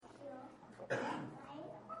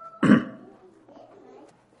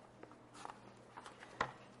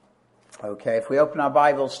Okay, if we open our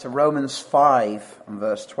Bibles to Romans 5 and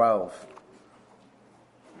verse 12.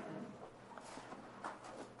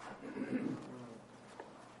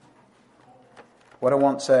 What I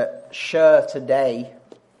want to share today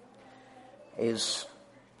is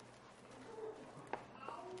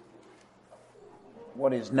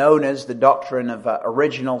what is known as the doctrine of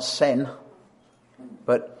original sin.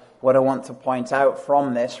 But what I want to point out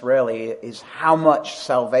from this really is how much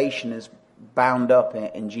salvation is bound up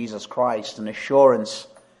in Jesus Christ, and assurance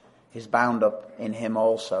is bound up in Him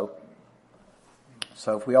also.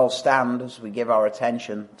 So if we all stand as we give our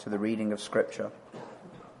attention to the reading of Scripture.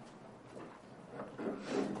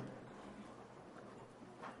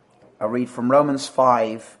 I'll read from Romans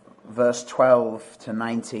 5, verse 12 to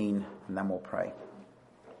 19, and then we'll pray.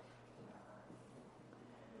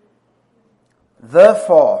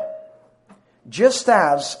 Therefore, just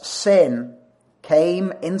as sin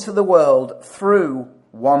came into the world through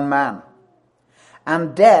one man,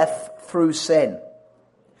 and death through sin,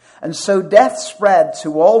 and so death spread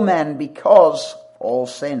to all men because all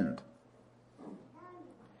sinned.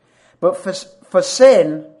 But for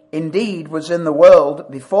sin indeed was in the world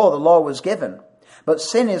before the law was given, but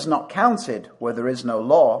sin is not counted where there is no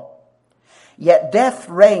law. Yet death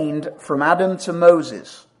reigned from Adam to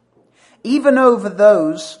Moses, even over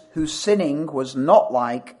those whose sinning was not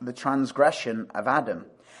like the transgression of Adam,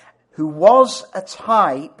 who was a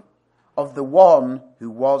type of the one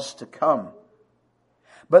who was to come.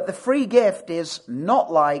 But the free gift is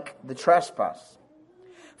not like the trespass.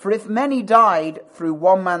 For if many died through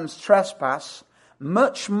one man's trespass,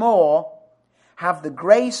 much more have the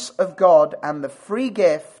grace of God and the free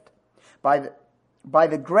gift by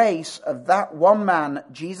the grace of that one man,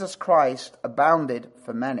 Jesus Christ, abounded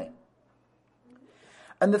for many.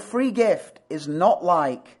 And the free gift is not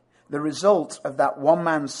like the result of that one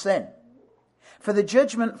man's sin. For the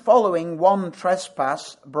judgment following one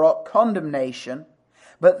trespass brought condemnation,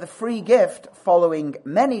 but the free gift following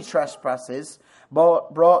many trespasses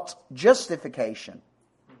brought justification.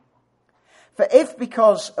 For if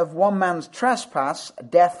because of one man's trespass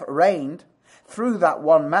death reigned through that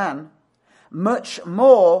one man, much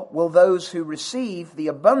more will those who receive the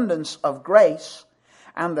abundance of grace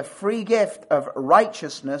and the free gift of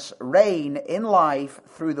righteousness reign in life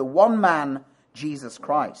through the one man, Jesus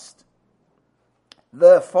Christ.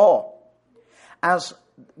 Therefore, as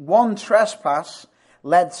one trespass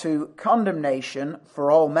led to condemnation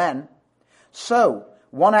for all men, so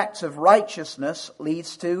one act of righteousness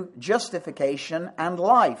leads to justification and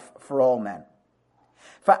life for all men.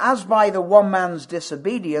 For as by the one man's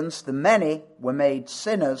disobedience the many were made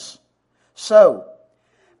sinners, so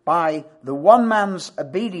by the one man's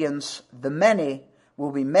obedience, the many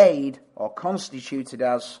will be made or constituted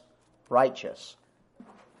as righteous.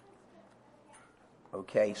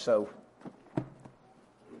 Okay, so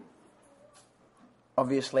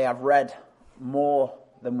obviously I've read more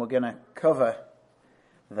than we're going to cover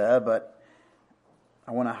there, but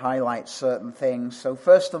I want to highlight certain things. So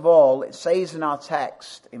first of all, it says in our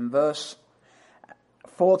text in verse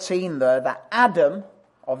 14 there that Adam,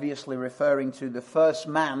 obviously referring to the first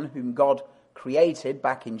man whom God created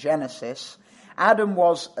back in Genesis, Adam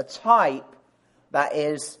was a type, that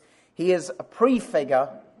is, he is a prefigure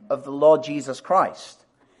of the Lord Jesus Christ.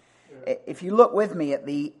 If you look with me at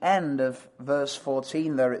the end of verse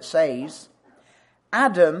 14 there, it says,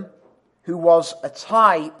 Adam, who was a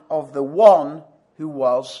type of the one who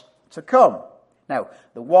was to come. Now,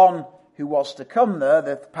 the one who was to come there,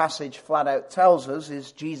 the passage flat out tells us,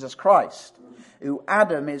 is Jesus Christ, who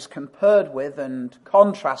Adam is compared with and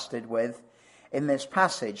contrasted with in this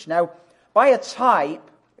passage. Now, by a type,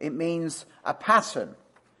 it means a pattern.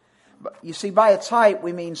 But you see, by a type,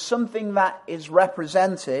 we mean something that is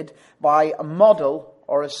represented by a model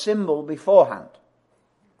or a symbol beforehand.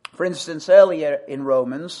 For instance, earlier in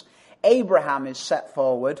Romans, Abraham is set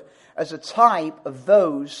forward as a type of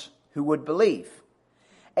those who would believe.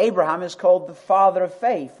 Abraham is called the father of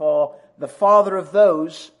faith, or the father of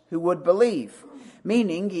those who would believe,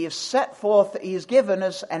 meaning he is set forth, he is given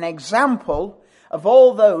as an example of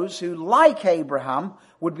all those who, like Abraham,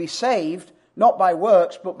 would be saved not by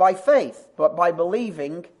works but by faith, but by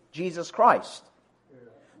believing Jesus Christ.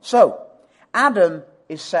 So, Adam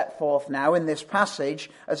is set forth now in this passage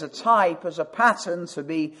as a type, as a pattern to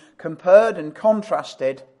be compared and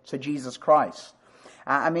contrasted to Jesus Christ.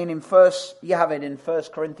 You have it in 1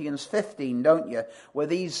 Corinthians 15, don't you? Where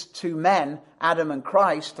these two men, Adam and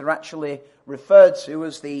Christ, are actually referred to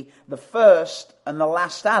as the first and the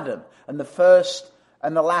last Adam, and the first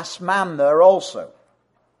and the last man there also.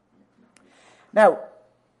 Now,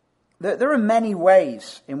 There are many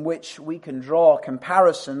ways in which we can draw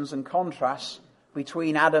comparisons and contrasts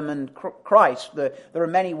between Adam and Christ. There are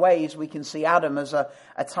many ways we can see Adam as a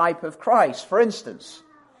type of Christ. For instance,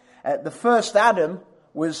 the first Adam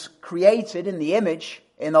was created in the image,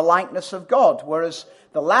 in the likeness of God, whereas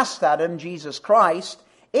the last Adam, Jesus Christ,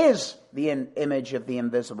 is the image of the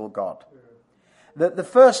invisible God. The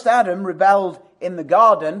first Adam rebelled in the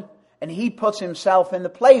garden, and he put himself in the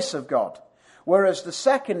place of God. Whereas the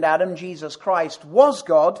second Adam, Jesus Christ, was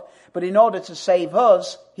God, but in order to save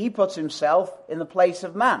us, he put himself in the place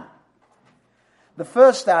of man. The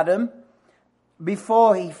first Adam,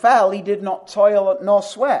 before he fell, he did not toil nor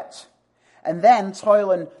sweat. And then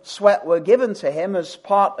toil and sweat were given to him as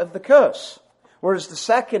part of the curse. Whereas the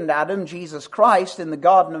second Adam, Jesus Christ, in the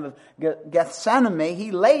Garden of Gethsemane,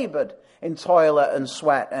 he labored in toil and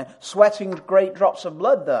sweat, sweating great drops of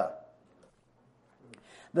blood there.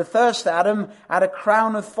 The first Adam had a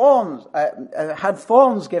crown of thorns, had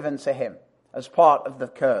thorns given to him as part of the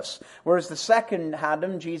curse. Whereas the second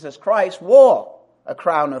Adam, Jesus Christ, wore a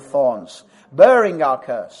crown of thorns, bearing our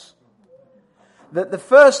curse. The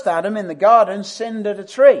first Adam in the garden sinned at a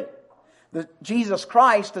tree. Jesus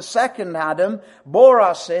Christ, the second Adam, bore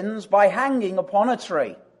our sins by hanging upon a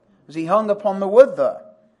tree, as he hung upon the wood there.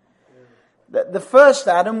 The first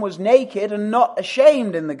Adam was naked and not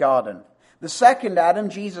ashamed in the garden. The second Adam,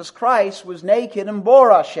 Jesus Christ, was naked and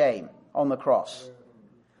bore our shame on the cross.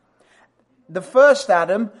 The first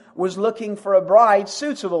Adam was looking for a bride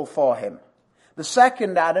suitable for him. The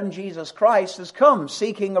second Adam, Jesus Christ, has come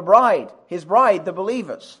seeking a bride, his bride, the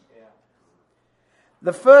believers.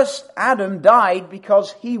 The first Adam died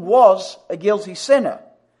because he was a guilty sinner.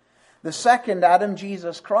 The second Adam,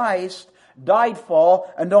 Jesus Christ, died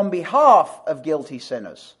for and on behalf of guilty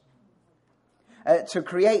sinners. To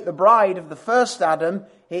create the bride of the first Adam,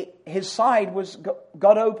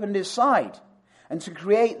 God opened his side. And to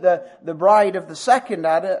create the bride of the second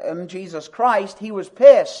Adam, Jesus Christ, he was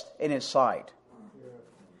pierced in his side.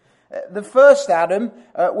 The first Adam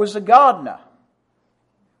was a gardener.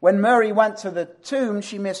 When Mary went to the tomb,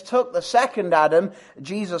 she mistook the second Adam,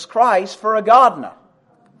 Jesus Christ, for a gardener.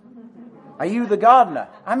 Are you the gardener?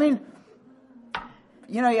 I mean,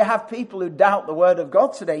 you have people who doubt the word of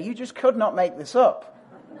God today. You just could not make this up.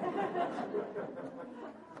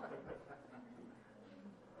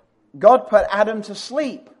 God put Adam to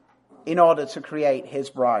sleep in order to create his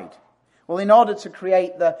bride. Well, in order to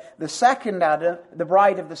create the second Adam, the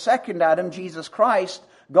bride of the second Adam, Jesus Christ,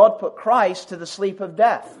 God put Christ to the sleep of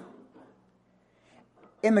death.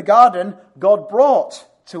 In the garden, God brought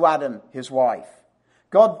to Adam his wife.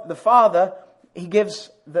 God the Father,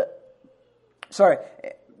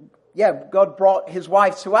 God brought his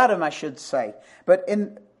wife to Adam, I should say. But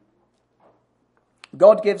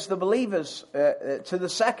God gives the believers to the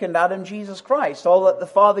second Adam, Jesus Christ. All that the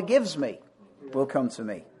Father gives me will come to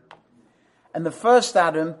me. And the first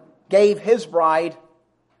Adam gave his bride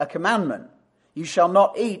a commandment. You shall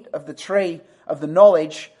not eat of the tree of the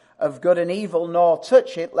knowledge of good and evil, nor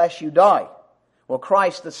touch it, lest you die. Well,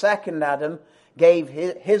 Christ, the second Adam, gave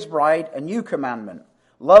his bride a new commandment.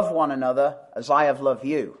 Love one another as I have loved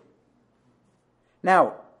you.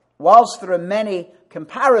 Now, whilst there are many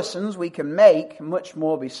comparisons we can make, much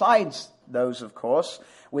more besides those, of course,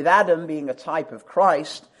 with Adam being a type of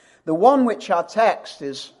Christ, the one which our text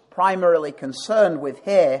is primarily concerned with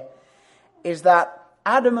here is that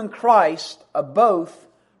Adam and Christ are both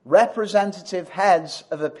representative heads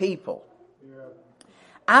of a people. Yeah.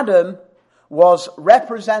 Adam was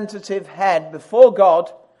representative head before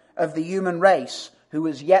God of the human race who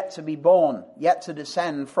was yet to be born, yet to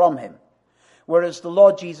descend from him. Whereas the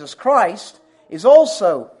Lord Jesus Christ is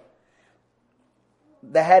also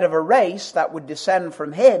the head of a race that would descend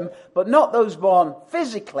from him, but not those born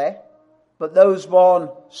physically, but those born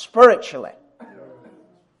spiritually.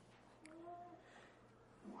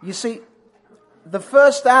 You see, the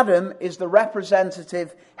first Adam is the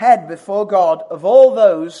representative head before God of all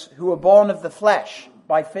those who are born of the flesh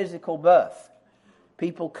by physical birth.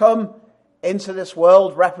 People come into this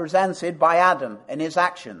world represented by Adam and his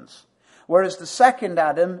actions. Whereas the second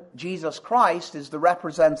Adam, Jesus Christ, is the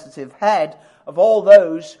representative head of all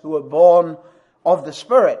those who are born of the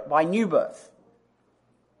Spirit by new birth.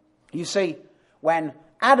 You see, when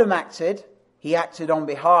Adam acted, he acted on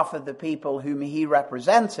behalf of the people whom he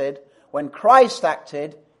represented. When Christ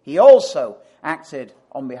acted, he also acted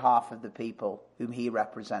on behalf of the people whom he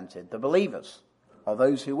represented, the believers, or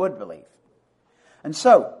those who would believe. And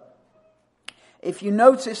so, if you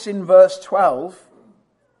notice in verse 12,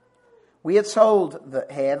 we are told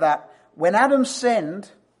that when Adam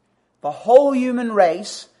sinned, the whole human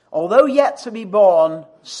race although yet to be born,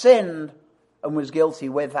 sinned and was guilty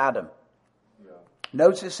with Adam. Yeah.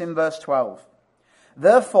 Notice in verse 12.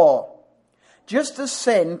 Therefore, just as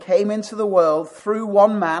sin came into the world through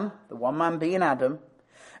one man, the one man being Adam,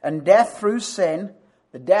 and death through sin,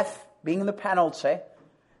 the death being the penalty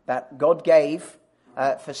that God gave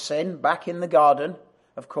for sin back in the garden.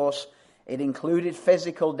 Of course, it included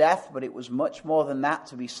physical death, but it was much more than that,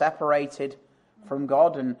 to be separated from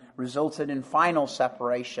God, and resulted in final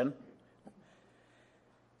separation.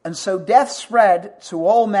 And so death spread to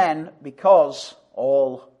all men because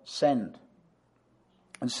all sinned.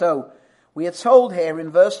 And so we are told here in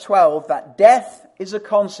verse 12 that death is a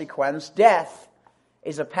consequence, death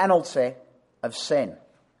is a penalty of sin.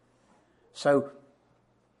 So,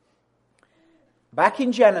 back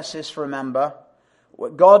in Genesis, remember,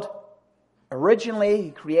 God originally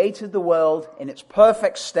He created the world in its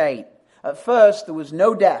perfect state. At first, there was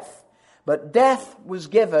no death, but death was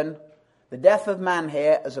given, the death of man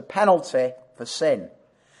here, as a penalty for sin.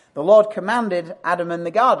 The Lord commanded Adam in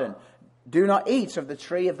the garden, do not eat of the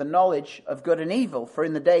tree of the knowledge of good and evil, for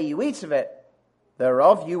in the day you eat of it,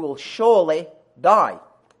 thereof you will surely die.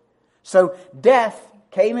 So death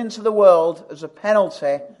came into the world as a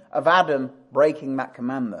penalty of Adam breaking that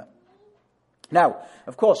commandment. Now,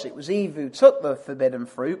 of course, it was Eve who took the forbidden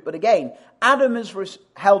fruit, but again, Adam is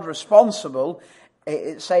held responsible,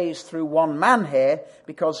 it says, through one man here,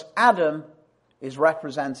 because Adam is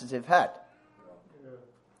representative head.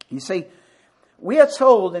 You see, we are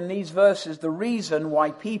told in these verses the reason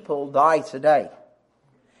why people die today.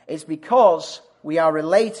 It's because we are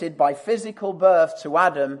related by physical birth to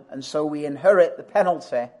Adam, and so we inherit the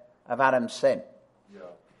penalty of Adam's sin. Yeah.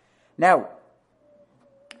 Now,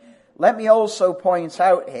 let me also point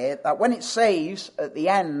out here that when it says at the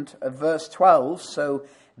end of verse 12, so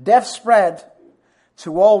death spread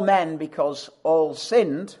to all men because all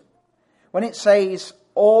sinned, when it says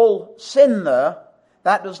all sin there,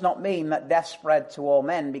 that does not mean that death spread to all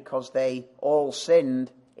men because they all sinned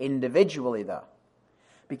individually there.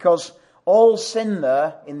 Because all sin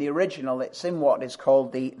there, in the original, it's in what is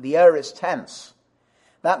called the aorist tense.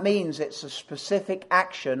 That means it's a specific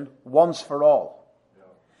action once for all. Yeah.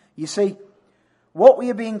 You see, what we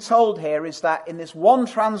are being told here is that in this one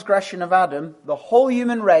transgression of Adam, the whole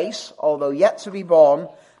human race, although yet to be born,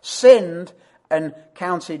 sinned and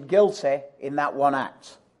counted guilty in that one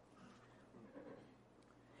act.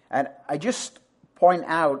 And I just point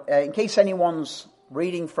out, in case anyone's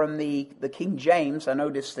reading from the King James, I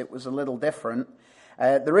noticed it was a little different.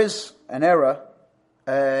 There is an error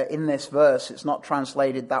in this verse. It's not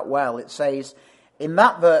translated that well. It says, in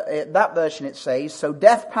that version it says, so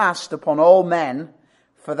death passed upon all men,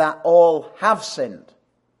 for that all have sinned.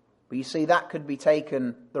 But you see, that could be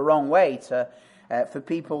taken the wrong way for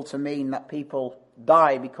people to mean that people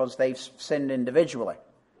die because they've sinned individually.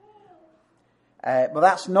 But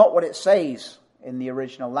that's not what it says in the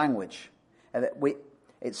original language.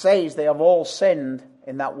 It says they have all sinned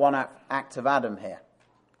in that one act of Adam here.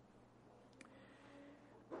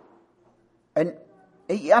 And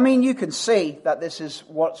I mean, you can see that this is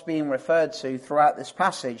what's being referred to throughout this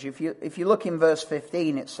passage. If you look in verse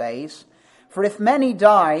 15, it says, for if many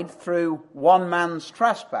died through one man's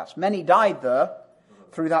trespass, many died there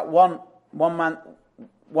through that one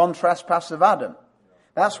trespass of Adam.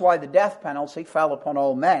 That's why the death penalty fell upon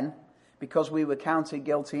all men, because we were counted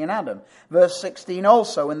guilty in Adam. Verse 16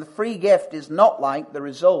 also, and the free gift is not like the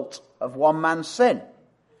result of one man's sin.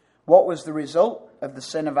 What was the result of the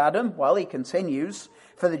sin of Adam? Well, he continues,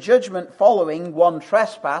 for the judgment following one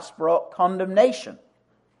trespass brought condemnation.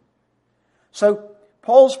 So,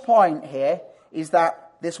 Paul's point here is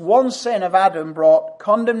that this one sin of Adam brought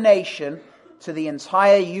condemnation to the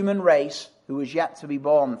entire human race who was yet to be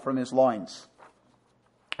born from his loins.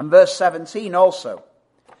 And verse 17 also,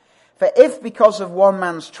 for if because of one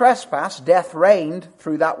man's trespass death reigned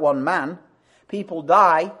through that one man, people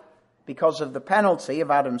die because of the penalty of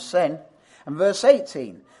Adam's sin. And verse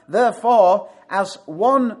 18, therefore, as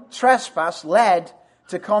one trespass led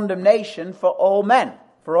to condemnation for all men,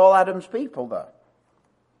 for all Adam's people there.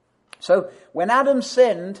 So, when Adam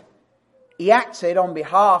sinned, he acted on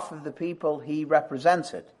behalf of the people he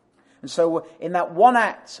represented. And so, in that one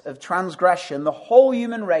act of transgression, the whole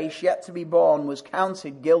human race yet to be born was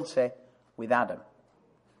counted guilty with Adam.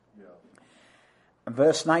 Yeah. And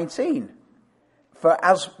verse 19, for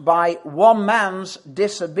as by one man's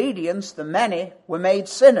disobedience the many were made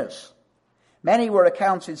sinners. Many were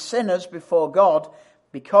accounted sinners before God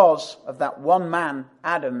because of that one man,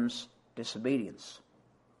 Adam's disobedience.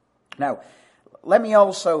 Now, let me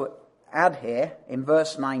also add here in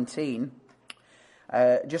verse 19,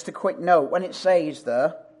 just a quick note. When it says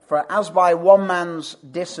there, For as by one man's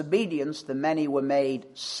disobedience the many were made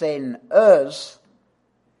sinners,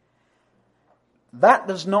 that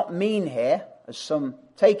does not mean here, as some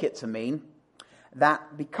take it to mean,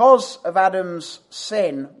 that because of Adam's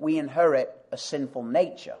sin we inherit a sinful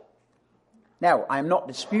nature. Now, I'm not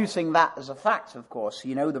disputing that as a fact, of course.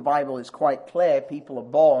 You know, the Bible is quite clear. People are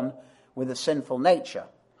born with a sinful nature.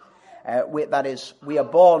 That is, we are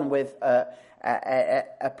born with a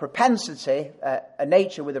propensity, a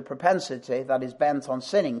nature with a propensity that is bent on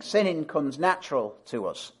sinning. Sinning comes natural to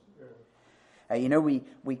us.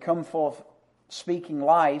 We come forth speaking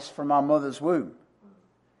lies from our mother's womb.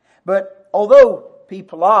 But although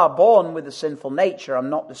people are born with a sinful nature,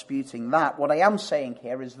 I'm not disputing that. What I am saying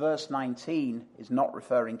here is verse 19 is not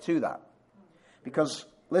referring to that. Because,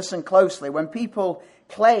 listen closely, when people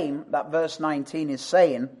claim that verse 19 is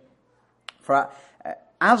saying, for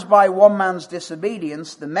as by one man's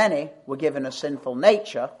disobedience the many were given a sinful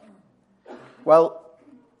nature, well,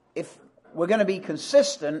 if we're going to be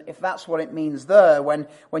consistent, if that's what it means there, when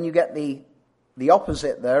you get the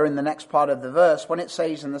opposite there in the next part of the verse, when it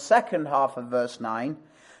says in the second half of verse 9,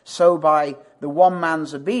 so by the one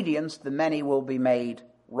man's obedience the many will be made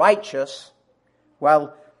righteous.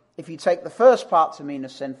 Well, if you take the first part to mean a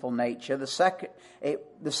sinful nature, the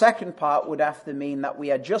second part would have to mean that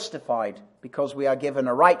we are justified because we are given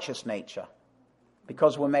a righteous nature,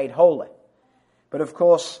 because we're made holy. But of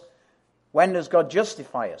course, when does God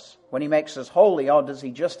justify us? When he makes us holy, or does he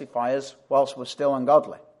justify us whilst we're still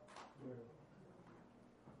ungodly?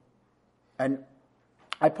 And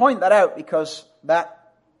I point that out because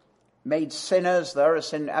that made sinners there a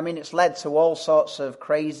sin. I mean, it's led to all sorts of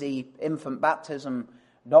crazy infant baptism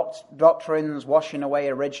doctrines, washing away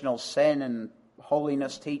original sin and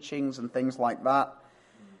holiness teachings and things like that.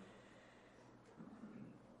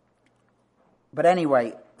 But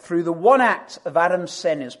anyway, through the one act of Adam's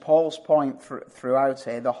sin, is Paul's point throughout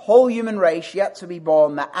here, the whole human race yet to be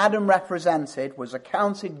born that Adam represented was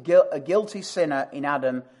accounted a guilty sinner in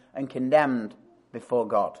Adam and condemned before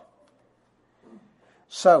God.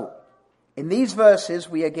 So, in these verses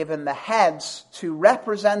we are given the heads, two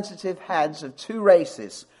representative heads of two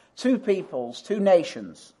races, two peoples, two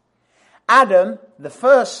nations. Adam, the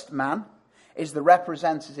first man, is the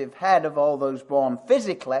representative head of all those born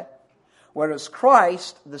physically, whereas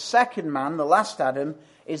Christ, the second man, the last Adam,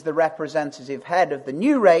 is the representative head of the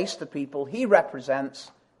new race, the people he represents,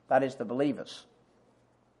 that is the believers.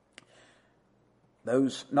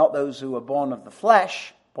 Not those who were born of the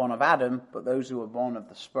flesh, born of Adam, but those who were born of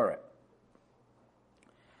the Spirit.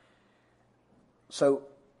 So,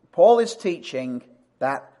 Paul is teaching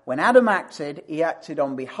that when Adam acted, he acted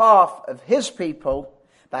on behalf of his people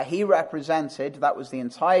that he represented, that was the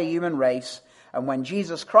entire human race, and when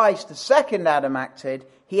Jesus Christ, the second Adam, acted,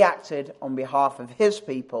 he acted on behalf of his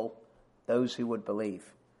people, those who would believe.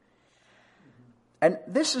 And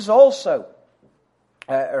this is also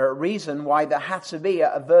a reason why there had to be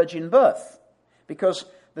a virgin birth, because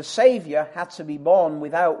the Saviour had to be born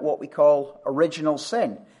without what we call original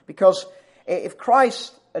sin. Because if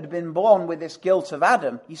Christ had been born with this guilt of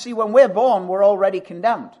Adam, you see, when we're born, we're already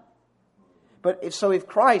condemned. But if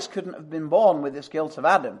Christ couldn't have been born with this guilt of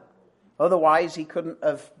Adam, otherwise he couldn't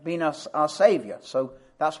have been our Saviour. So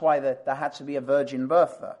that's why there had to be a virgin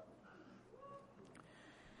birth there.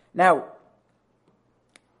 Now,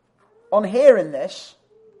 on hearing this,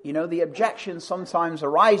 the objection sometimes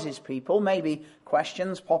arises, people, maybe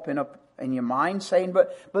questions popping up in your mind saying,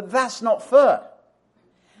 but that's not fair.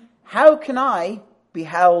 How can I be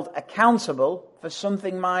held accountable for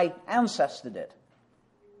something my ancestor did?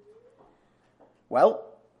 Well,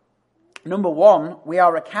 number one, we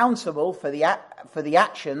are accountable for the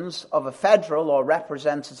actions of a federal or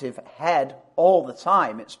representative head all the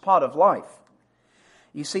time. It's part of life.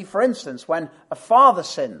 You see, for instance, when a father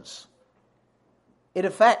sins, it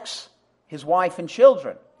affects his wife and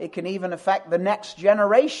children. It can even affect the next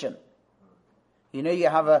generation. You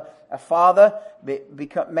have a father,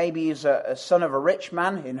 maybe he's a son of a rich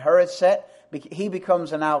man, inherits it. He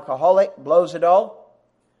becomes an alcoholic, blows it all.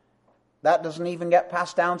 That doesn't even get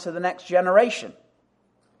passed down to the next generation.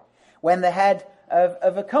 When the head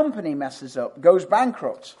of a company messes up, goes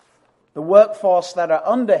bankrupt, the workforce that are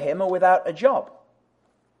under him are without a job.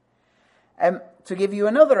 To give you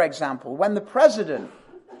another example, when the president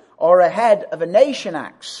or a head of a nation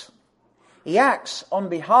acts, he acts on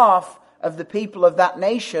behalf of the people of that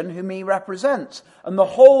nation whom he represents. And the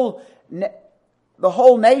whole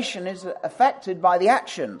nation is affected by the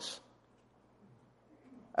actions,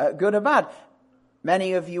 good or bad.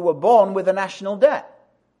 Many of you were born with a national debt.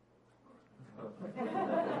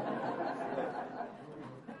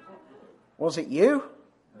 Was it you?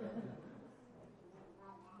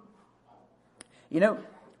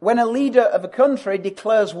 When a leader of a country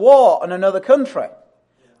declares war on another country,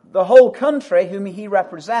 the whole country whom he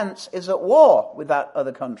represents is at war with that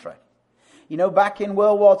other country. Back in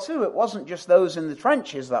World War II, it wasn't just those in the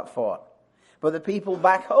trenches that fought, but the people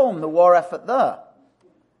back home, the war effort there.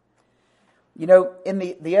 In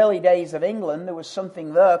the early days of England, there was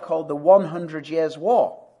something there called the 100 Years'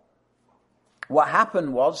 War. What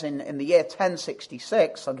happened was, in the year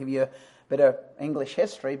 1066, I'll give you a bit of English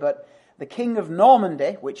history, but the King of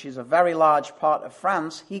Normandy, which is a very large part of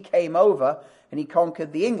France, he came over and he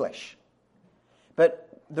conquered the English.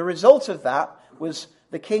 But the result of that was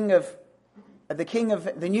the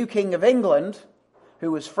new King of England,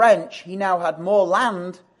 who was French, he now had more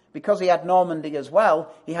land, because he had Normandy as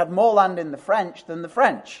well, he had more land in the French than the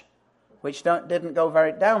French, which didn't go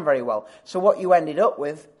down very well. So what you ended up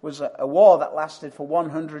with was a war that lasted for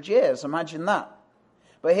 100 years. Imagine that.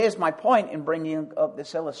 But here's my point in bringing up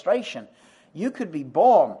this illustration. You could be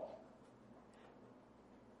born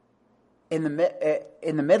in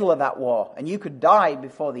the middle of that war, and you could die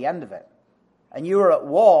before the end of it. And you were at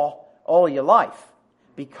war all your life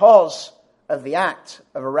because of the act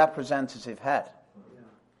of a representative head.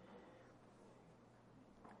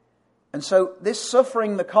 And so this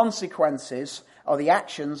suffering the consequences of the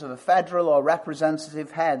actions of a federal or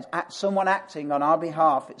representative head, someone acting on our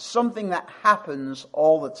behalf, it's something that happens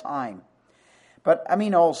all the time. But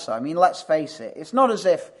let's face it, it's not as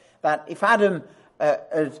if that if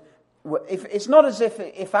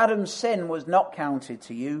Adam's sin was not counted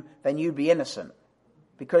to you, then you'd be innocent,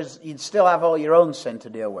 because you'd still have all your own sin to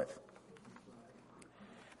deal with.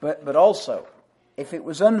 But also, if it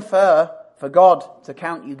was unfair for God to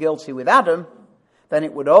count you guilty with Adam, then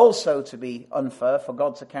it would also to be unfair for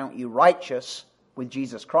God to count you righteous with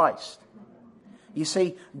Jesus Christ. You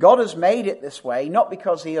see, God has made it this way, not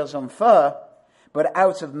because he is unfair, but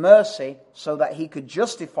out of mercy, so that he could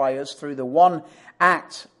justify us through the one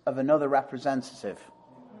act of another representative.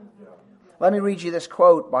 Let me read you this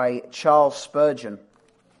quote by Charles Spurgeon.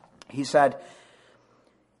 He said,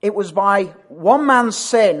 "It was by one man's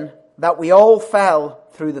sin that we all fell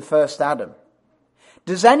through the first Adam.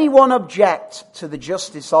 Does anyone object to the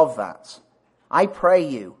justice of that? I pray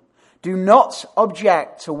you, do not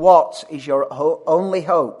object to what is your only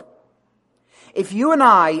hope. If you and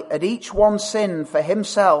I had each one sinned for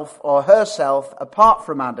himself or herself apart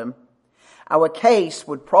from Adam, our case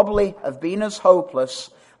would probably have been as hopeless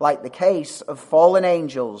like the case of fallen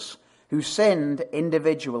angels who sinned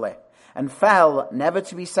individually and fell never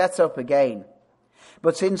to be set up again.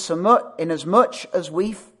 But inasmuch as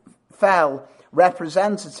we fell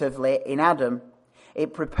representatively in Adam,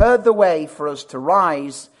 it prepared the way for us to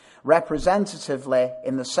rise representatively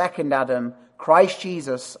in the second Adam, Christ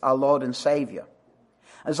Jesus, our Lord and Saviour.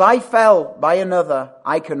 As I fell by another,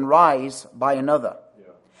 I can rise by another.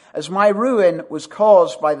 As my ruin was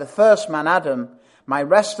caused by the first man, Adam, my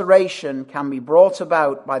restoration can be brought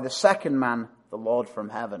about by the second man, the Lord from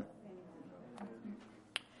heaven."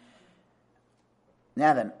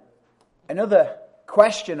 Now then, another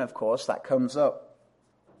question, of course, that comes up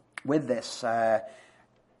with this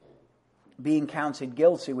being counted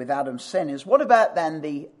guilty with Adam's sin is, what about then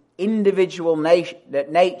the individual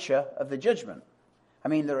nature of the judgment? I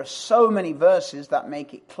mean, there are so many verses that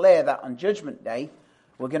make it clear that on Judgment Day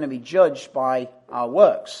we're going to be judged by our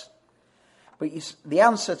works. But the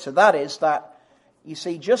answer to that is that, you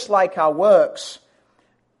see, just like our works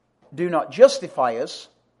do not justify us,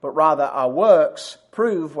 but rather our works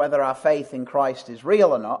prove whether our faith in Christ is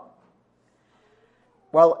real or not,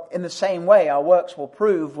 well, in the same way, our works will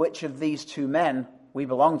prove which of these two men we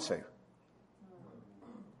belong to,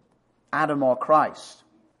 Adam or Christ.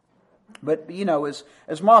 But,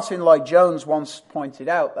 as Martin Lloyd-Jones once pointed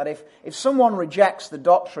out, that if someone rejects the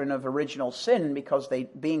doctrine of original sin because they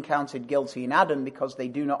being counted guilty in Adam because they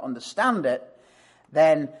do not understand it,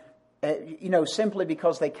 then, simply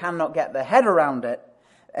because they cannot get their head around it,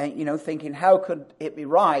 thinking, how could it be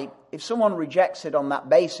right? If someone rejects it on that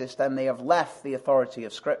basis, then they have left the authority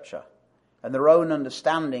of Scripture, and their own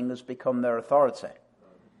understanding has become their authority.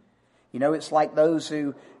 It's like those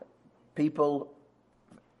who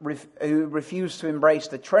refuse to embrace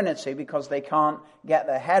the Trinity because they can't get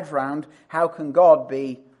their head round, how can God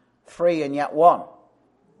be three and yet one?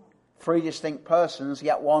 Three distinct persons,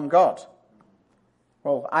 yet one God.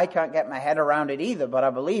 Well, I can't get my head around it either, but I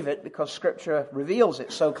believe it because Scripture reveals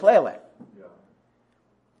it so clearly.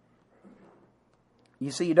 You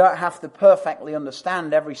see, you don't have to perfectly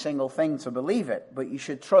understand every single thing to believe it, but you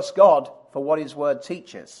should trust God for what His Word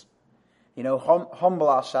teaches. Humble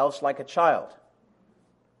ourselves like a child.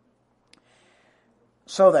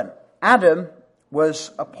 So then, Adam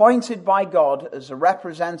was appointed by God as a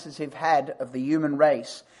representative head of the human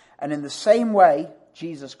race. And in the same way,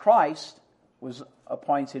 Jesus Christ was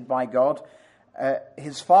appointed by God,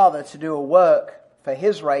 his Father, to do a work for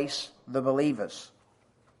his race, the believers.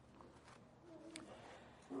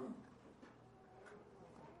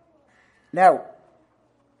 Now,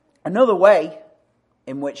 another way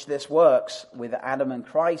in which this works with Adam and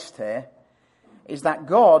Christ here is that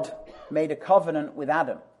God made a covenant with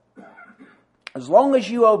Adam. As long as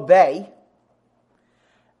you obey,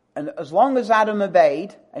 and as long as Adam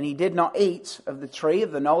obeyed, and he did not eat of the tree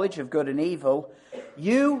of the knowledge of good and evil,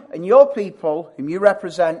 you and your people, whom you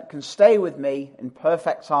represent, can stay with me in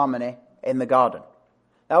perfect harmony in the garden.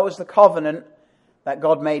 That was the covenant that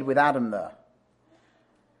God made with Adam there.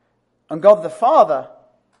 And God the Father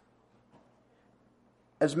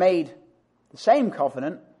has made the same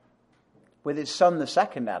covenant with his Son, the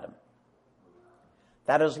second Adam.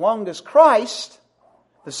 That as long as Christ,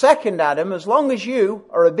 the second Adam, as long as you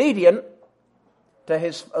are obedient to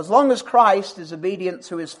as long as Christ is obedient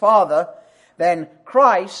to his Father, then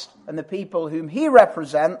Christ and the people whom he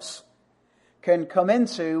represents can come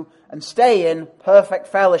into and stay in perfect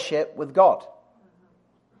fellowship with God.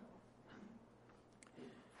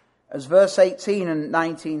 As verse 18 and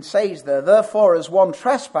 19 says there, therefore as one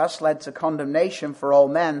trespass led to condemnation for all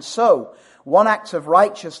men, so one act of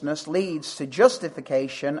righteousness leads to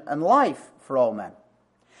justification and life for all men.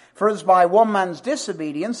 For as by one man's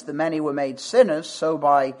disobedience the many were made sinners, so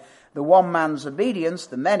by the one man's obedience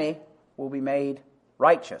the many will be made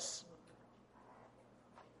righteous.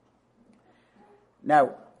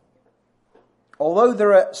 Now, although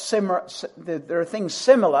there are things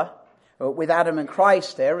similar with Adam and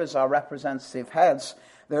Christ here as our representative heads,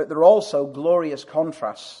 there are also glorious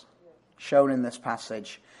contrasts shown in this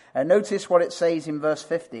passage. Notice what it says in verse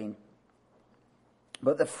 15.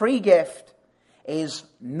 But the free gift is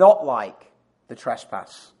not like the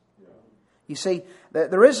trespass. You see,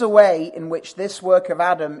 there is a way in which this work of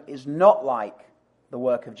Adam is not like the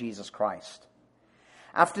work of Jesus Christ.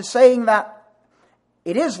 After saying that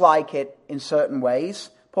it is like it in certain ways,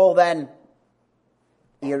 Paul then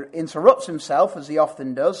he interrupts himself, as he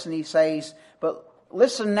often does, and he says, but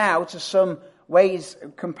listen now to some ways,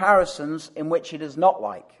 comparisons in which it is not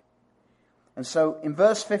like. And so in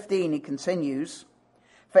verse 15 he continues,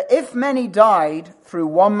 for if many died through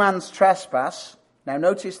one man's trespass, now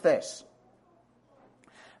notice this,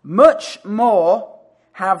 much more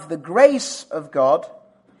have the grace of God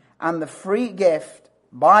and the free gift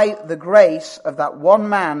by the grace of that one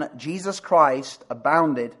man, Jesus Christ,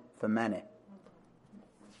 abounded for many.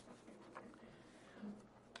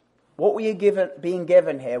 What we are being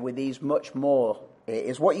given here with these much more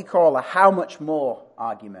is what you call a how much more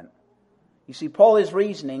argument. You see, Paul is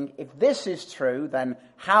reasoning, if this is true, then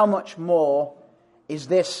how much more is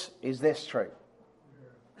this true?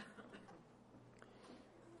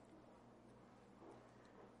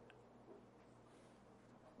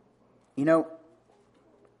 You know,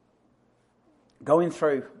 going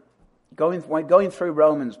through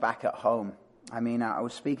Romans back at home, I mean, I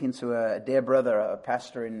was speaking to a dear brother, a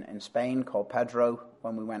pastor in Spain called Pedro,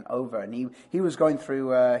 when we went over, and he was going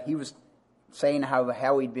through, he was saying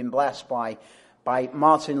how he'd been blessed by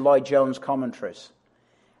Martin Lloyd-Jones' commentaries.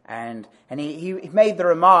 And he made the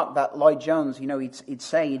remark that Lloyd-Jones, you know,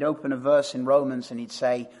 he'd open a verse in Romans and he'd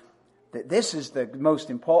say that this is the most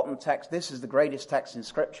important text, this is the greatest text in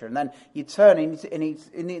Scripture. And then you'd turn and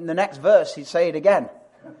in the next verse he'd say it again.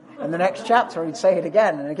 And the next chapter he'd say it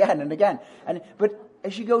again and again and again. But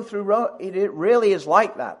as you go through, it really is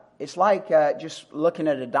like that. It's like just looking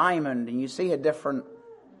at a diamond and you see a different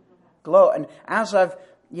glow. And as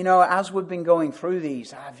we've been going through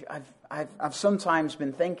these, I've sometimes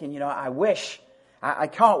been thinking, you know, I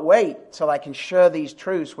can't wait till I can share these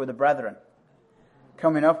truths with the brethren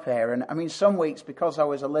coming up here. And I mean, some weeks, because I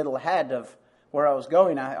was a little ahead of where I was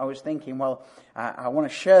going, I was thinking, well, I want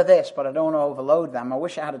to share this, but I don't want to overload them. I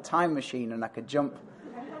wish I had a time machine and I could jump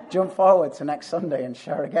forward to next Sunday and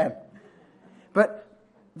share again. But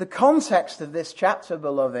the context of this chapter,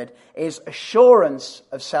 beloved, is assurance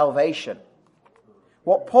of salvation.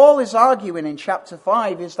 What Paul is arguing in chapter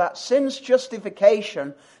 5 is that since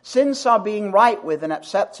justification, since our being right with and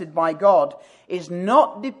accepted by God, is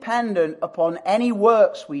not dependent upon any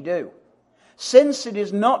works we do. Since it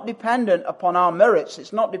is not dependent upon our merits,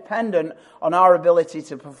 it's not dependent on our ability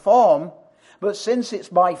to perform, but since it's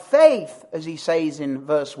by faith, as he says in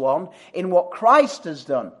verse 1, in what Christ has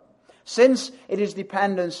done, since it is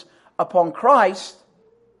dependence upon Christ,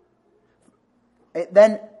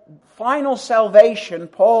 then final salvation,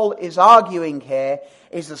 Paul is arguing here,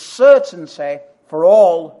 is a certainty for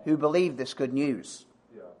all who believe this good news.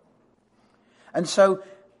 Yeah. And so,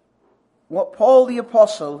 what Paul the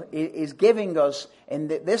Apostle is giving us in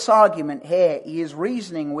this argument here, he is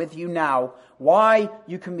reasoning with you now why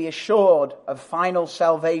you can be assured of final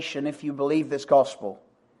salvation if you believe this gospel.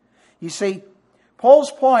 You see,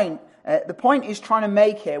 Paul's point, the point he's trying to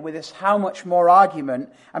make here with this how much more argument,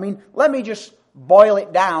 I mean, let me just boil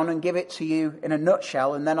it down and give it to you in a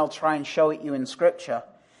nutshell, and then I'll try and show it you in Scripture.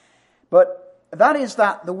 But that is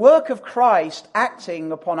that the work of Christ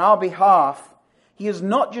acting upon our behalf, he has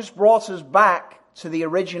not just brought us back to the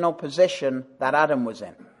original position that Adam was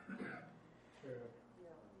in.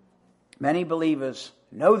 Many believers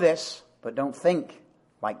know this, but don't think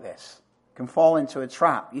like this. Can fall into a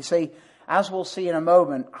trap. You see, as we'll see in a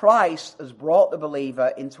moment, Christ has brought the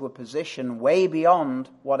believer into a position way beyond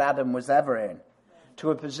what Adam was ever in.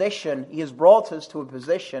 To a position, he has brought us to a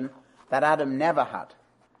position that Adam never had.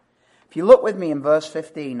 If you look with me in verse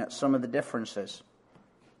 15 at some of the differences.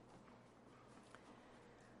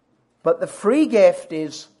 But the free gift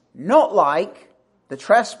is not like the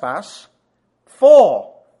trespass,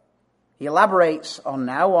 for he elaborates on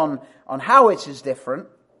how it is different.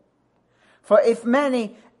 For if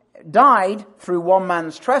many died through one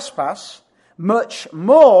man's trespass, much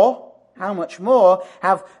more, how much more,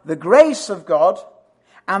 have the grace of God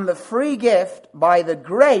and the free gift by the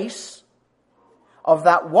grace of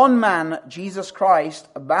that one man, Jesus Christ,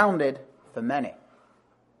 abounded for many.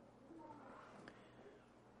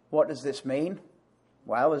 What does this mean?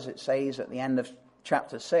 Well, as it says at the end of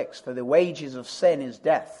chapter 6, for the wages of sin is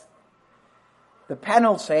death. The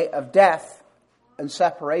penalty of death and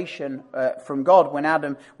separation from God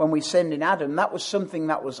when we sinned in Adam, that was something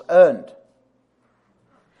that was earned.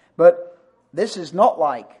 But this is not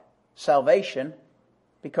like salvation,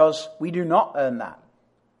 because we do not earn that.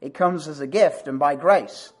 It comes as a gift and by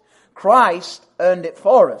grace. Christ earned it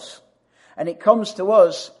for us, and it comes to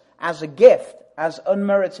us as a gift, as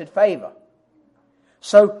unmerited favor.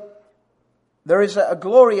 So there is a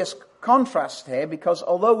glorious contrast here, because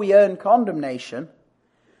although we earn condemnation,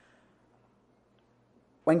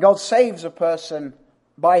 when God saves a person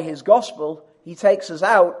by his gospel, he takes us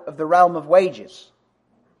out of the realm of wages.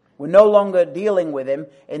 We're no longer dealing with him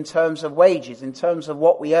in terms of wages, in terms of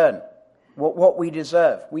what we earn, what we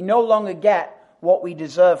deserve. We no longer get what we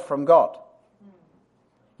deserve from God.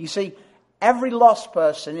 You see, every lost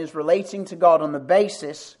person is relating to God on the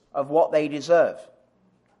basis of what they deserve.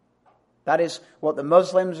 That is what the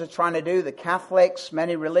Muslims are trying to do, the Catholics,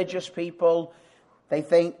 many religious people. They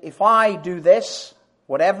think, if I do this,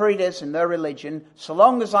 whatever it is in their religion, so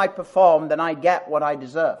long as I perform, then I get what I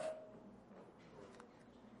deserve.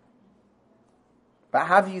 But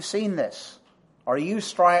have you seen this? Or are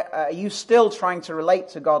you still trying to relate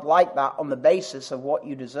to God like that on the basis of what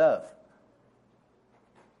you deserve?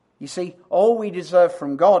 You see, all we deserve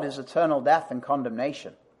from God is eternal death and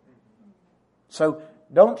condemnation. So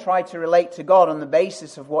don't try to relate to God on the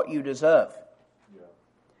basis of what you deserve. Yeah.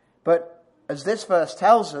 But as this verse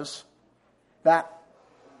tells us, that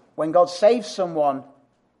when God saves someone,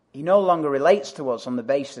 he no longer relates to us on the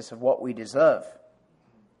basis of what we deserve,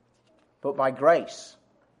 but by grace,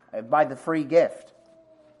 by the free gift.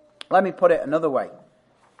 Let me put it another way.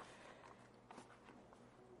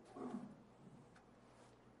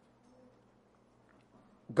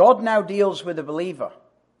 God now deals with the believer.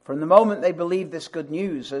 From the moment they believe this good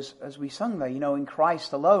news, as we sung there, in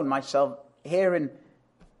Christ alone, myself here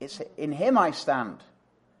it's in him I stand.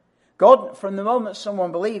 God, from the moment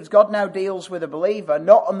someone believes, God now deals with a believer,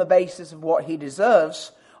 not on the basis of what he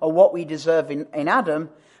deserves or what we deserve in Adam,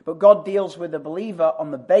 but God deals with a believer on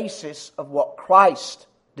the basis of what Christ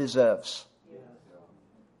deserves.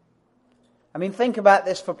 I mean, think about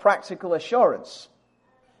this for practical assurance.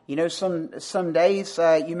 Some days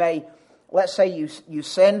you may, let's say you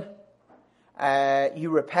sin, you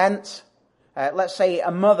repent. Let's say a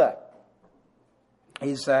mother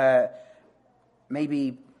is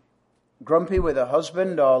maybe grumpy with her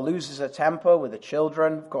husband or loses her temper with her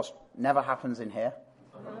children. Of course, never happens in here.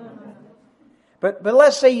 But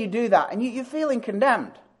let's say you do that and you're feeling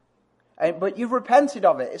condemned. But you've repented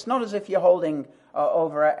of it. It's not as if you're holding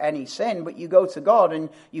over any sin, but you go to God and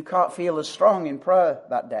you can't feel as strong in prayer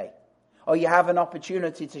that day. Or you have an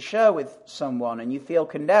opportunity to share with someone and you feel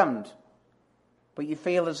condemned, but you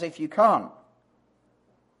feel as if you can't.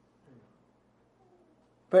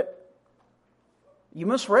 But you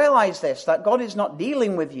must realize this, that God is not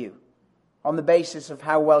dealing with you on the basis of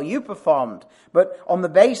how well you performed, but on the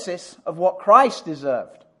basis of what Christ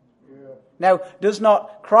deserved. Yeah. Now, does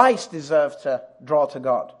not Christ deserve to draw to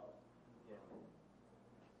God?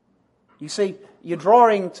 You see, you're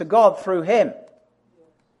drawing to God through him.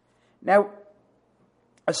 Now,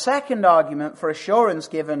 a second argument for assurance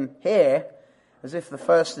given here, as if the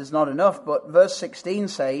first is not enough, but verse 16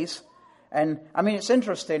 says, and I mean it's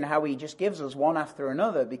interesting how he just gives us one after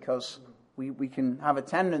another, because we can have a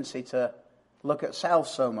tendency to look at self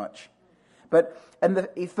so much. But in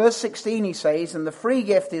verse 16 he says, and the free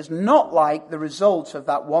gift is not like the result of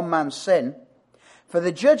that one man's sin, for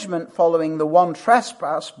the judgment following the one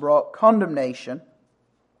trespass brought condemnation,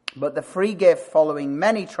 but the free gift following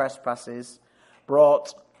many trespasses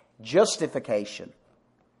brought justification.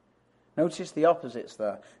 Notice the opposites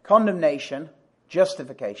there. Condemnation,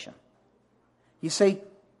 justification. You see,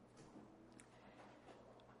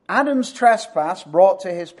 Adam's trespass brought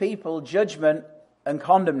to his people judgment and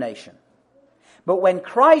condemnation. But when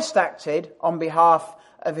Christ acted on behalf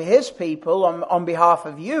of his people, on behalf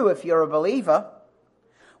of you if you're a believer,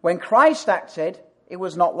 when Christ acted, it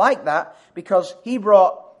was not like that, because he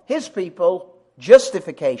brought his people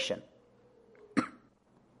justification.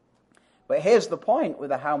 But here's the point with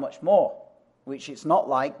a how much more, which it's not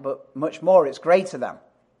like, but much more, it's greater than.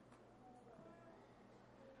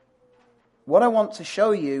 What I want to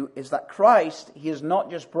show you is that Christ, he has not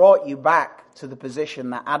just brought you back to the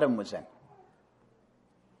position that Adam was in.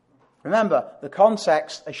 Remember, the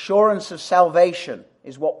context, assurance of salvation,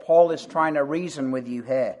 is what Paul is trying to reason with you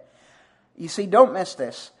here. You see, don't miss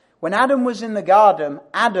this. When Adam was in the garden,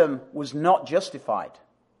 Adam was not justified.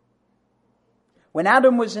 When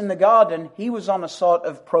Adam was in the garden, he was on a sort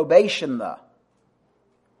of probation there.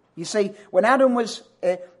 You see, when Adam was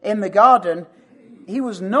in the garden, he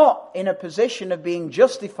was not in a position of being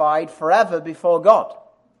justified forever before God.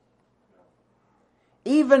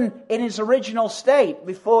 Even in his original state,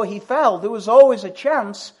 before he fell, there was always a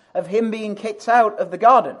chance of him being kicked out of the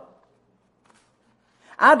garden.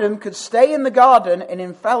 Adam could stay in the garden and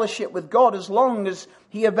in fellowship with God as long as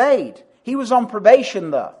he obeyed. He was on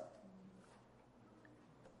probation there.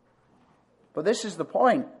 But this is the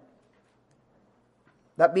point.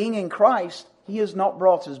 That being in Christ, he has not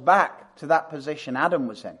brought us back to that position Adam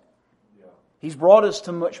was in. He's brought us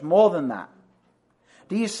to much more than that.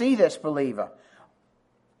 Do you see this, believer?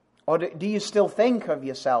 Or do you still think of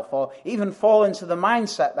yourself, or even fall into the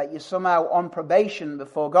mindset that you're somehow on probation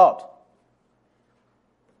before God?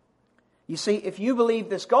 You see, if you believe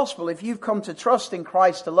this gospel, if you've come to trust in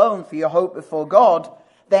Christ alone for your hope before God,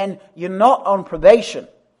 then you're not on probation.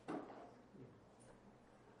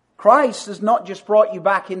 Christ has not just brought you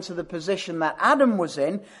back into the position that Adam was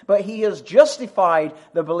in, but he has justified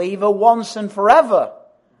the believer once and forever,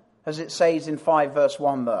 as it says in 5 verse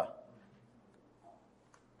 1 there.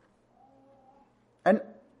 And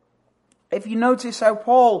if you notice how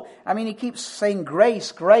Paul, he keeps saying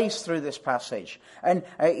grace, grace through this passage. And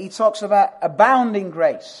he talks about abounding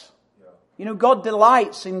grace. You know, God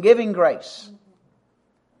delights in giving grace.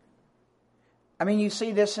 You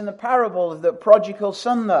see this in the parable of the prodigal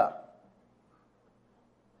son there.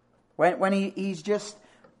 When he's just,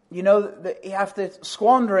 after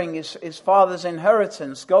squandering his father's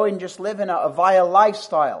inheritance, going just living a vile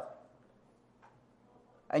lifestyle.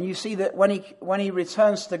 And you see that when he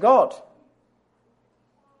returns to God,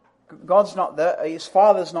 God's not there, his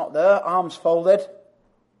father's not there, arms folded.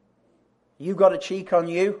 You've got a cheek on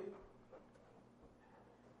you.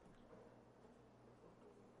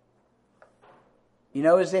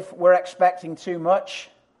 As if we're expecting too much.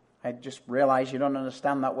 I just realize you don't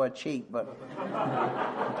understand that word cheek, but...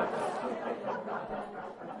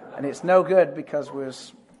 and it's no good because we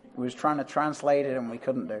was trying to translate it and we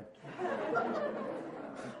couldn't do.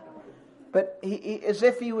 But he, as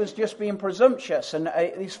if he was just being presumptuous, and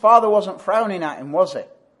his father wasn't frowning at him, was it?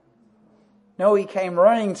 No, he came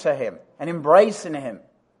running to him and embracing him.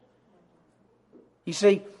 You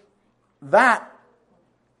see, that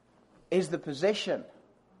is the position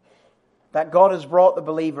that God has brought the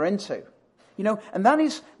believer into. And that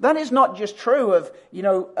is not just true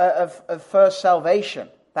of first salvation.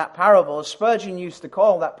 That parable, as Spurgeon used to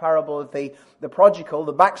call that parable of the prodigal,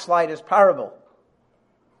 the backslider's parable.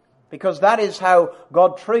 Because that is how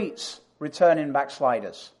God treats returning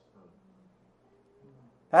backsliders.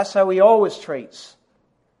 That's how he always treats.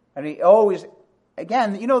 And he always,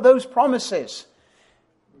 again, those promises.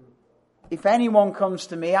 If anyone comes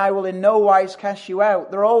to me, I will in no wise cast you out.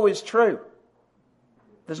 They're always true.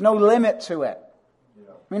 There's no limit to it.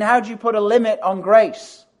 How do you put a limit on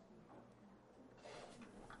grace?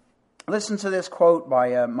 Listen to this quote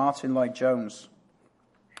by Martin Lloyd-Jones.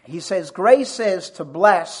 He says, grace is to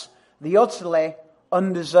bless the utterly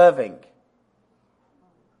undeserving.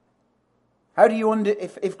 How do you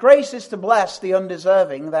if grace is to bless the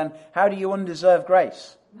undeserving, then how do you undeserve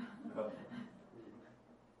grace?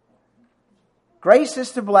 Grace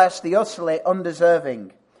is to bless the utterly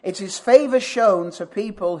undeserving. It is favor shown to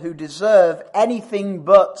people who deserve anything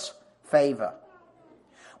but favor.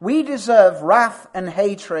 We deserve wrath and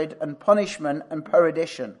hatred and punishment and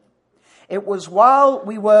perdition. It was while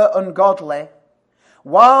we were ungodly,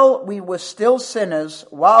 while we were still sinners,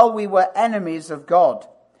 while we were enemies of God,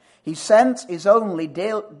 He sent His only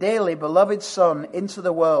dearly beloved Son into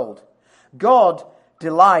the world. God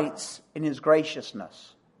delights in His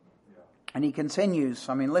graciousness. And He continues,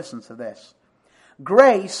 listen to this.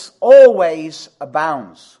 Grace always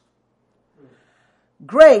abounds.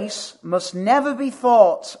 Grace must never be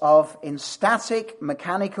thought of in static,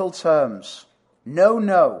 mechanical terms.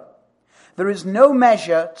 No. There is no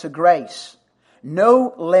measure to grace,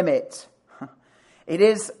 no limit. It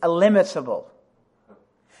is illimitable.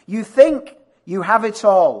 You think you have it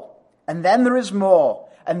all, and then there is more,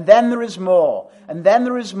 and then there is more, and then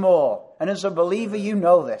there is more. And as a believer, you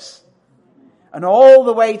know this. And all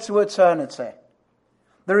the way to eternity.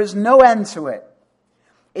 There is no end to it.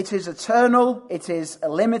 It is eternal, it is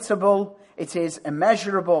illimitable, it is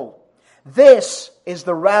immeasurable. This is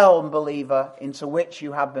the realm, believer, into which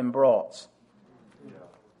you have been brought.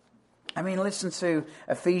 Listen to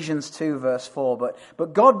Ephesians 2 verse 4.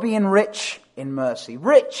 But God being rich in mercy.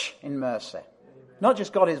 Not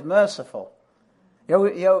just God is merciful.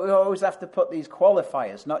 You always have to put these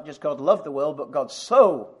qualifiers. Not just God loved the world, but God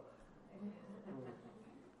so.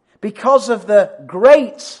 Because of the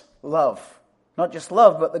great love. Not just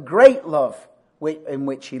love, but the great love in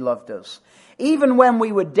which He loved us. Even when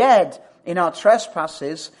we were dead in our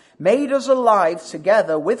trespasses, made us alive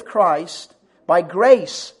together with Christ. By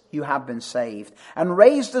grace you have been saved. And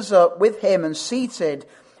raised us up with Him and seated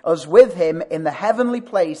us with Him in the heavenly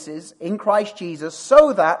places in Christ Jesus,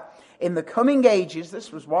 so that in the coming ages,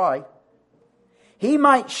 this was why, He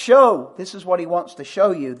might show, this is what He wants to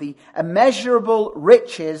show you, the immeasurable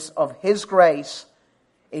riches of His grace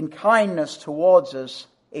in kindness towards us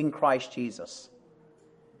in Christ Jesus.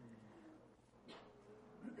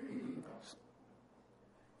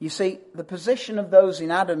 You see, the position of those in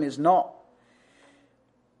Adam is not,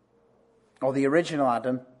 or the original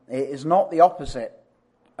Adam, is not the opposite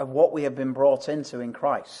of what we have been brought into in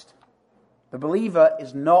Christ. The believer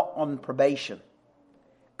is not on probation.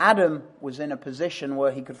 Adam was in a position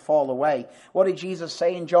where he could fall away. What did Jesus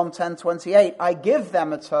say in John 10:28? I give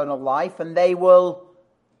them eternal life and they will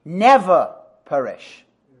never perish.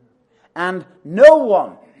 And no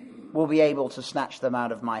one will be able to snatch them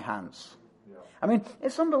out of my hands.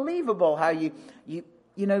 It's unbelievable how you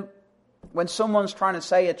know, when someone's trying to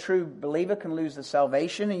say a true believer can lose their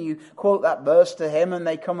salvation and you quote that verse to him and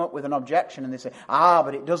they come up with an objection and they say,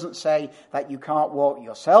 but it doesn't say that you can't walk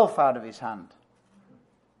yourself out of His hand.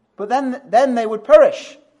 But then they would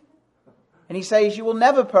perish. And He says, you will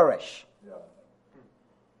never perish.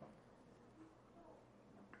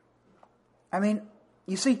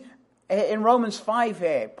 You see, in Romans 5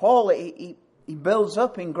 here, Paul, he builds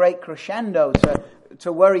up in great crescendo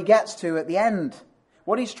to where he gets to at the end.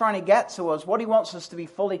 What he's trying to get to us, what he wants us to be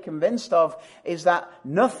fully convinced of, is that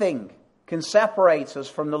nothing can separate us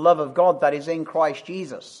from the love of God that is in Christ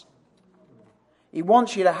Jesus. He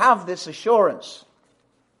wants you to have this assurance.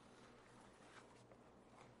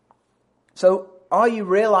 So, are you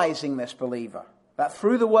realizing this, believer? That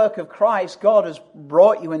through the work of Christ, God has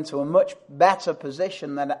brought you into a much better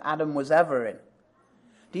position than Adam was ever in.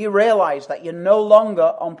 Do you realize that you're no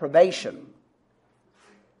longer on probation?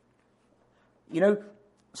 You know,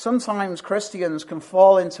 sometimes Christians can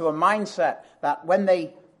fall into a mindset that when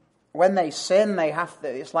they sin,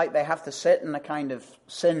 it's like they have to sit in a kind of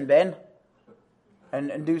sin bin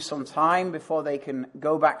and do some time before they can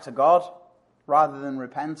go back to God rather than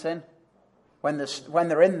repenting. When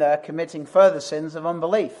they're in there committing further sins of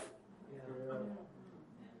unbelief.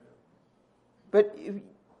 But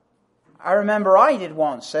I remember I did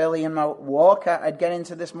once, early in my walk, I'd get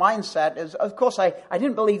into this mindset. Of course, I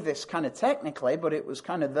didn't believe this kind of technically, but it was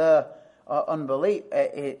kind of the unbelief,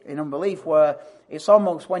 in unbelief, where it's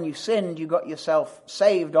almost when you sinned, you got yourself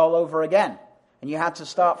saved all over again. And you had to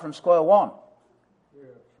start from square one. Yeah.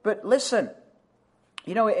 But listen,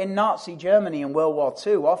 you know, in Nazi Germany in World War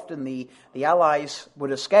II, often the Allies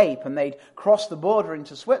would escape and they'd cross the border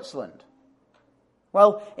into Switzerland.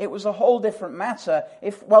 Well, it was a whole different matter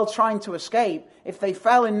while trying to escape, if they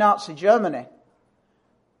fell in Nazi Germany,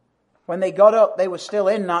 when they got up, they were still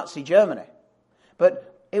in Nazi Germany.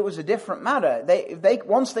 But it was a different matter.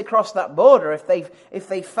 Once they crossed that border, if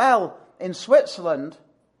they fell in Switzerland,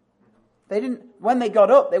 when they got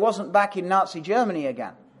up, they wasn't back in Nazi Germany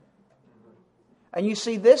again. And you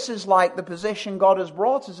see, this is like the position God has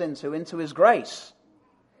brought us into His grace.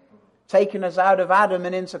 taken us out of Adam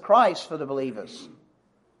and into Christ for the believers.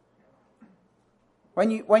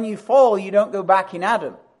 When you fall, you don't go back in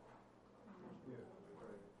Adam.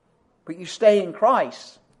 But you stay in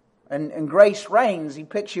Christ. And grace reigns. He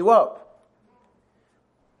picks you up.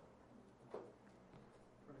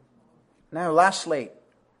 Now, lastly,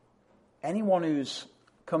 anyone who's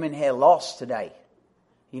come in here lost today,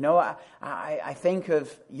 I think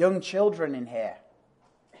of young children in here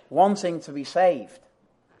wanting to be saved.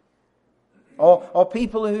 Or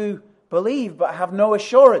people who believe but have no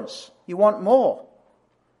assurance. You want more.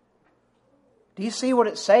 Do you see what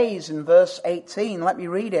it says in verse 18? Let me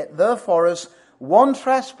read it. Therefore, as one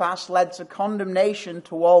trespass led to condemnation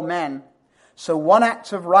to all men, so one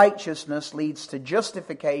act of righteousness leads to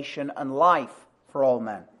justification and life for all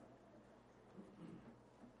men.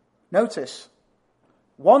 Notice,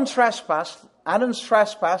 one trespass, Adam's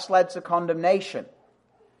trespass, led to condemnation.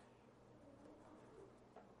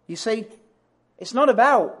 You see, it's not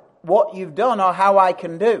about what you've done or how I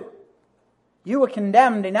can do. You were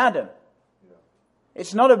condemned in Adam.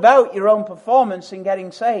 It's not about your own performance in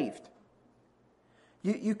getting saved.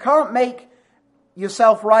 You can't make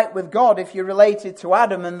yourself right with God if you're related to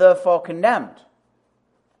Adam and therefore condemned.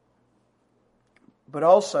 But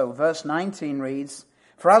also, verse 19 reads,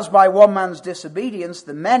 for as by one man's disobedience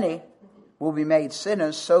the many will be made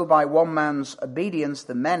sinners, so by one man's obedience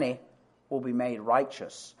the many will be made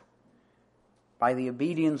righteous. By the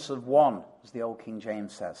obedience of one, as the old King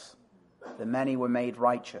James says, the many were made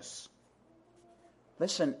righteous.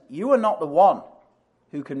 Listen, you are not the one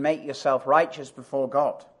who can make yourself righteous before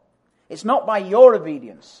God. It's not by your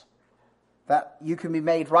obedience that you can be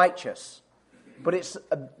made righteous, but it's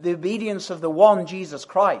the obedience of the one, Jesus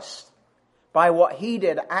Christ, by what he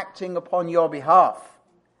did acting upon your behalf.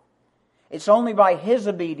 It's only by his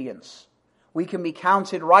obedience we can be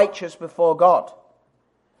counted righteous before God.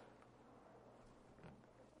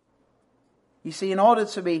 You see, in order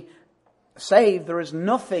to be saved, there is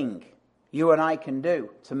nothing you and I can do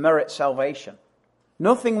to merit salvation.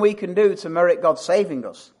 Nothing we can do to merit God saving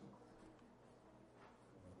us.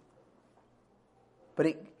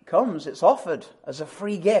 But it's offered as a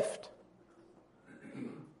free gift.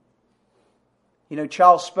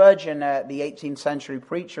 Charles Spurgeon, the 18th century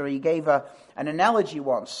preacher, he gave an analogy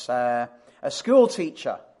once. A school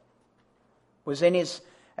teacher was in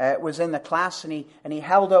the class and he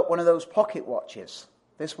held up one of those pocket watches.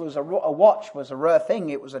 This was a watch was a rare thing.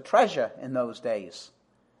 It was a treasure in those days.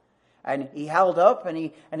 And he held up and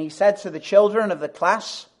he said to the children of the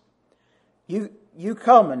class, "You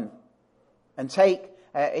come and take.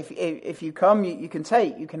 If you come, you can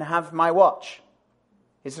take. You can have my watch.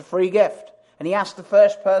 It's a free gift." And he asked the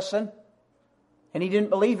first person, and he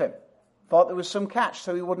didn't believe him. Thought there was some catch,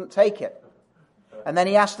 so he wouldn't take it. And then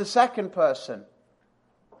he asked the second person.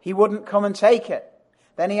 He wouldn't come and take it.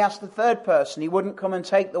 Then he asked the third person. He wouldn't come and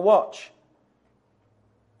take the watch.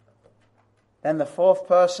 Then the fourth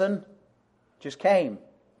person just came,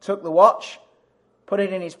 took the watch, put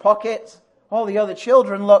it in his pocket. All the other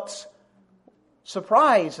children looked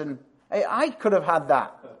surprised, and I could have had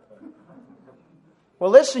that. Well,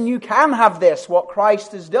 listen, you can have this, what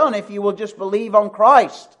Christ has done, if you will just believe on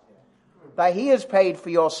Christ, that he has paid for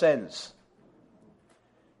your sins.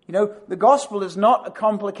 The gospel is not a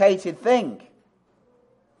complicated thing.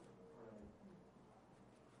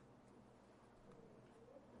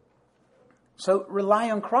 So rely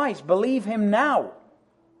on Christ. Believe him now.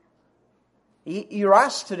 You're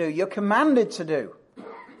asked to do. You're commanded to do.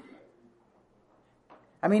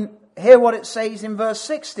 Hear what it says in verse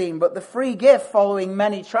 16. But the free gift following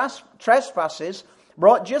many trespasses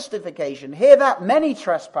brought justification. Hear that, many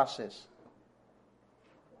trespasses.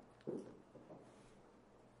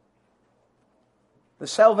 The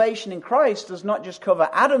salvation in Christ does not just cover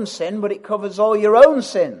Adam's sin, but it covers all your own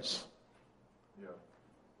sins.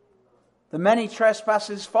 The many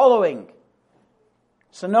trespasses following.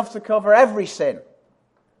 It's enough to cover every sin.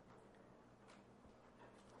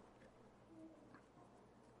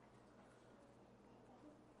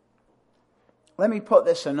 Let me put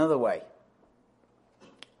this another way,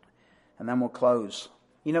 and then we'll close.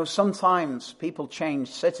 Sometimes people change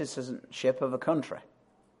citizenship of a country.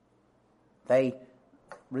 They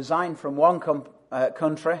resign from one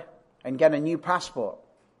country and get a new passport,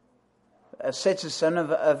 a citizen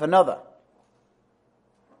of another.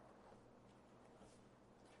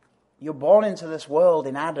 You're born into this world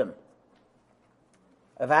in Adam,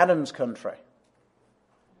 of Adam's country.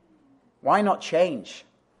 Why not change?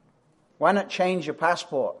 Why not change your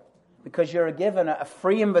passport? Because you're given a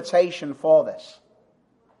free invitation for this.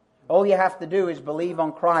 All you have to do is believe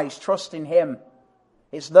on Christ, trust in him.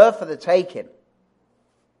 It's there for the taking.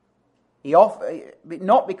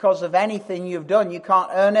 Not because of anything you've done. You can't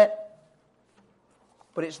earn it.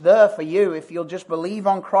 But it's there for you if you'll just believe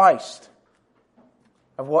on Christ,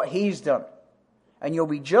 of what He's done. And you'll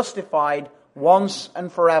be justified once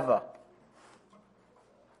and forever.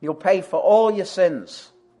 You'll pay for all your sins.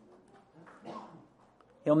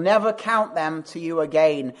 He'll never count them to you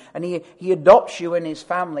again. And he adopts you in His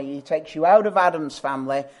family. He takes you out of Adam's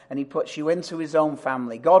family and He puts you into His own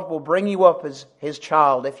family. God will bring you up as His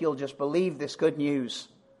child if you'll just believe this good news.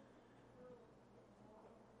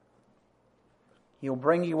 He'll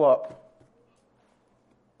bring you up.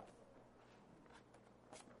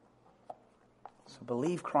 So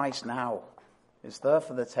believe Christ now. It's there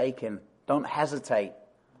for the taking. Don't hesitate.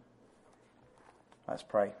 Let's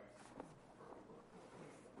pray.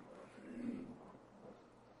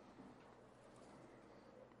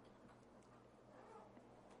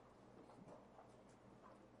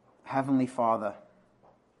 Heavenly Father,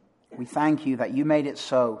 we thank You that You made it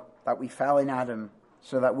so that we fell in Adam,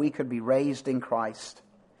 so that we could be raised in Christ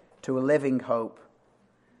to a living hope.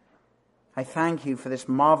 I thank You for this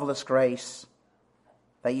marvelous grace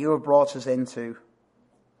that You have brought us into,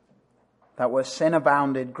 that where sin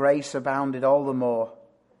abounded, grace abounded all the more.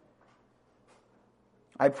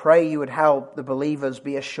 I pray You would help the believers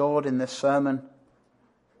be assured in this sermon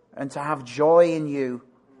and to have joy in You,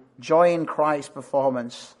 joy in Christ's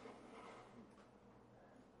performance.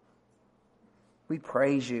 We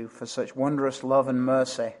praise You for such wondrous love and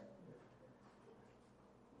mercy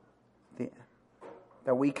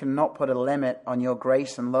that we cannot put a limit on Your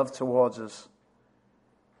grace and love towards us.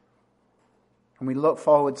 And we look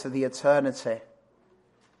forward to the eternity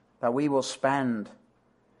that we will spend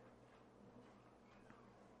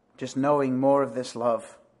just knowing more of this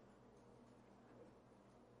love.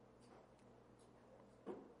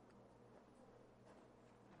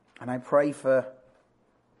 And I pray for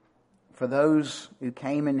those who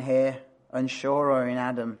came in here unsure or in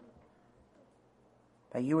Adam,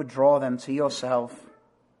 that You would draw them to Yourself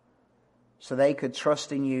so they could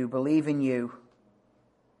trust in You, believe in You,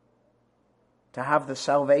 to have the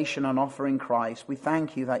salvation on offer in Christ. We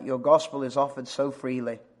thank You that Your gospel is offered so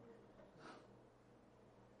freely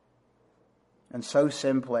and so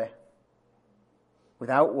simply,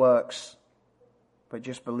 without works, but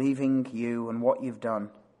just believing You and what You've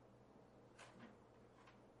done.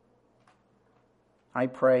 I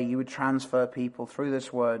pray You would transfer people through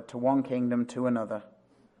this word to one kingdom to another,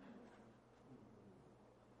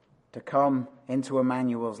 to come into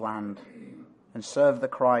Emmanuel's land and serve the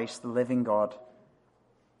Christ, the living God.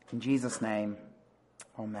 In Jesus' name,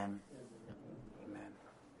 amen.